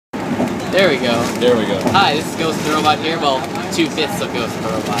There we go. There we go. Hi, this is Ghost the Robot here. Well, 2/5 of Ghost the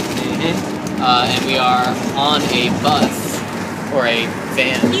Robot. And we are on a bus, or a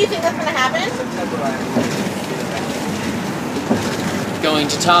van. Do you think that's gonna happen? Going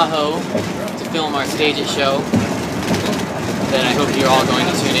to Tahoe to film our Stageit show. That I hope you're all going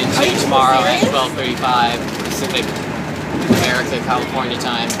to tune into tomorrow at 12:35 Pacific America, California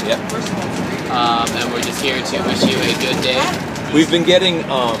time. Yep. And we're just here to wish you a good day. We've been getting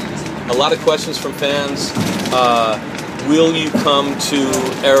a lot of questions from fans. Will you come to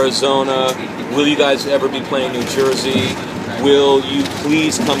Arizona? Will you guys ever be playing New Jersey? Will you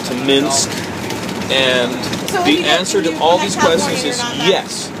please come to Minsk? And So the answer to all these questions is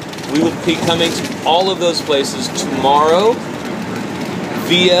yes. We will be coming to all of those places tomorrow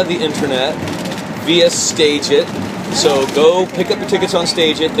via the internet, via Stageit. So go pick up your tickets on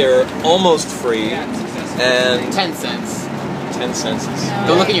Stageit. They're almost free. And 10 cents. 10 cents.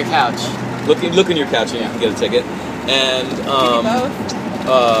 Go look in your couch. Look in your couch and you can get a ticket. And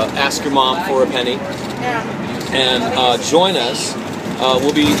ask your mom for a penny. And join us.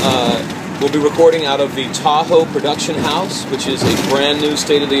 We'll be recording out of the Tahoe Production House, which is a brand new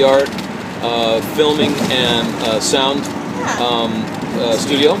state-of-the-art filming and sound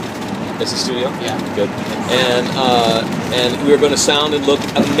studio. It's a studio? Yeah. Good. And we're going to sound and look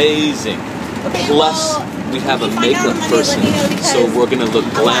amazing. Okay, Plus, we have a makeup person, so we're going to look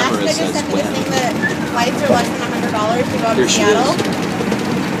glamorous as well. The flights are less than $100 to go to Seattle.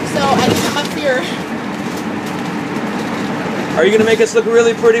 So I can come up here. Are you going to make us look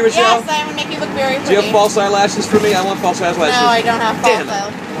really pretty, Rochelle? Yes, I'm going to make you look very pretty. Do you have false eyelashes for me? I want false eyelashes. No, I don't have false Damn it.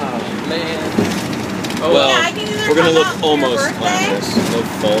 eyelashes. Oh, man. Well, yeah, I can either we're going to come look out for almost your birthday, glamorous. No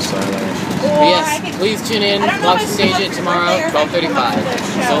false eyelashes. or Yes, I can, please tune in. I don't know Watch if I can come up Stageit for tomorrow, your birthday or if I can come up for 12:35.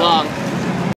 the So show. long.